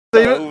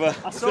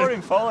I saw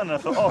him falling and I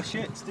thought, oh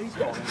shit, Steve's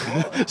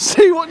falling.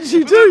 See, what did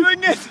you do?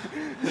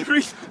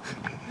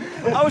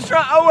 I was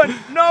trying, I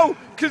went, no,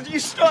 because you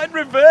started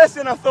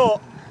reversing. I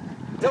thought,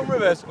 don't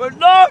reverse. I went,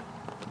 no!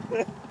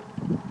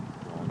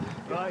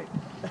 Right.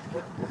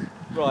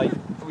 Right.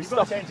 We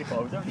stop changing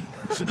clothes, don't we?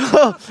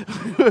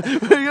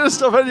 We're going to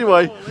stop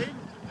anyway.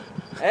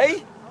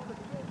 Hey?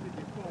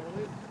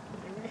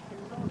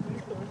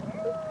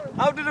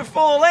 How did it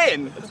fall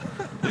in?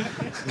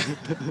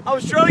 I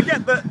was trying to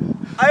get the...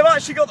 I've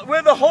actually got... Where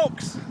are the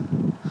hooks? The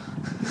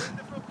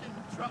fucking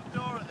trap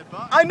door at the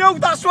back. I know,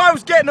 that's why I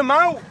was getting them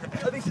out.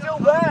 Are they still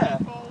there?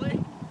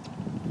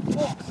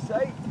 Fuck's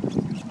sake.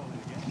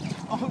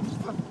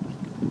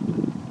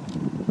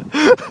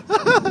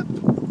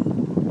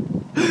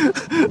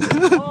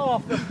 Oh,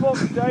 for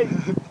fuck's sake.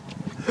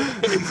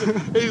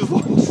 He's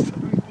lost.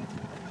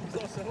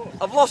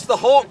 I've lost the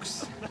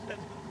hooks.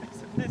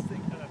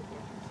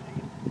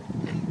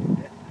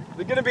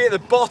 They're going to be at the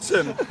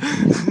bottom.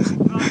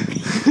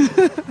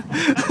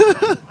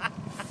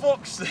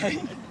 Fuck's sake.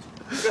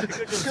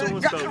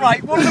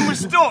 Right, one of them was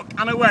stuck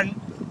and I went,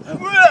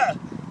 where?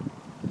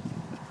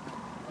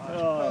 I'm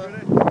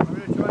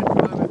going to try and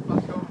climb it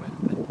back on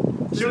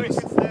it. So we can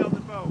stay on the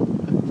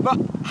boat. But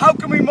how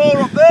can we moor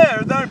up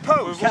there? They're in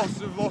post.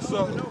 We've lost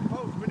them. No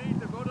post, we need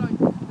the boat.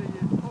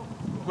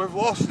 We've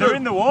lost They're them.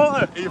 in the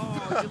water.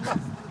 Oh,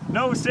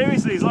 No,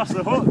 seriously, he's lost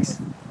the hooks.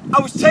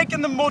 I was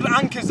taking the mud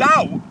anchors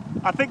out.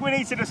 I think we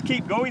need to just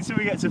keep going till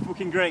we get to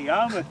fucking Great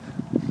Yarmouth.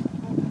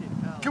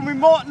 Can we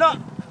moor? No.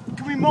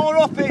 Can we moor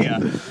up here?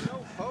 no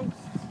post.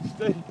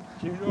 Steve,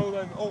 do you know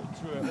them up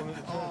to it?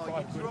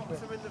 Oh, you dropped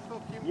them in the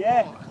fucking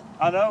Yeah, water.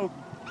 I know.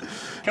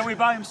 Can we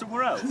buy him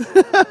somewhere else?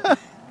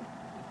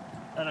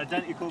 An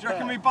identical pair.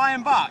 Can we buy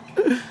him back?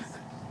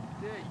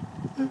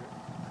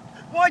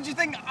 Why do you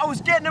think I was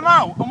getting them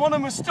out and one of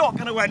them was stuck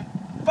and I went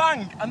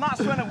bang and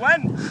that's when it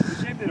went? It's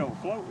a shame they don't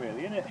float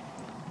really, isn't it?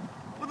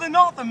 But they're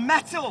not, the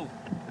metal.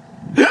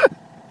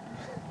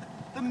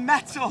 The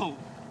metal.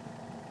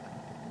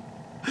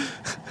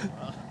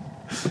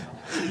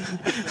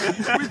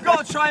 We've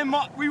got to try and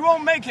we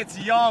won't make it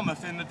to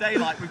Yarmouth in the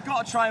daylight. We've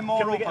got to try and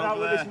moor up over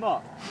there.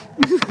 Well,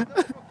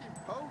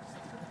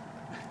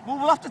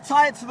 we'll have to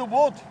tie it to the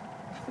wood.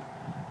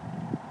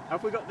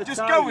 Have we got the Just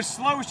ties? go as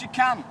slow as you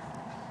can.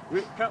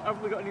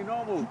 Have we got any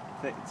normal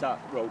thick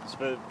ropes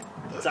for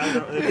tying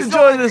up the...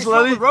 Enjoy this, It's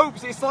not laddie. the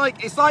ropes. It's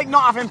like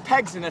not having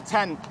pegs in a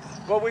tent.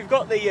 Well, we've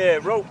got the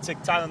rope to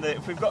tie on the...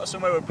 If we've got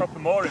somewhere with proper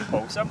mooring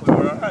posts, haven't we?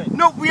 We're alright.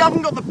 No, we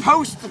haven't got the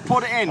post to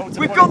put it in. Oh,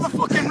 We've got the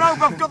fucking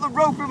rope. I've got the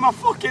rope in my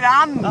fucking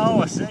hand.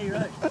 Oh, I see,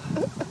 right.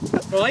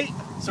 Right?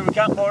 So we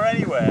can't moor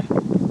anywhere?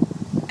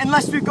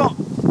 Unless we've got...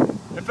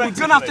 We're going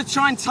to have to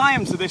try and tie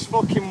him to this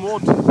fucking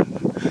wood.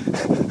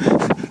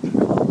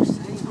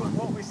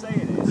 What we're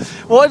saying is...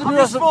 Why did I'm we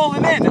just have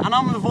falling in and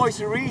I'm the voice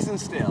of reason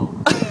still.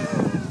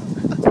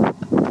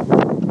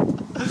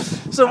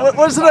 So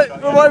when's the next...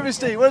 Remind me,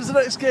 Steve, when's the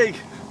next gig?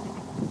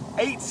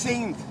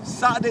 18th,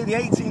 Saturday the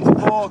 18th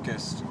of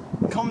August.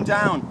 Come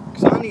down,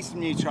 because I need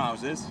some new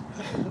trousers.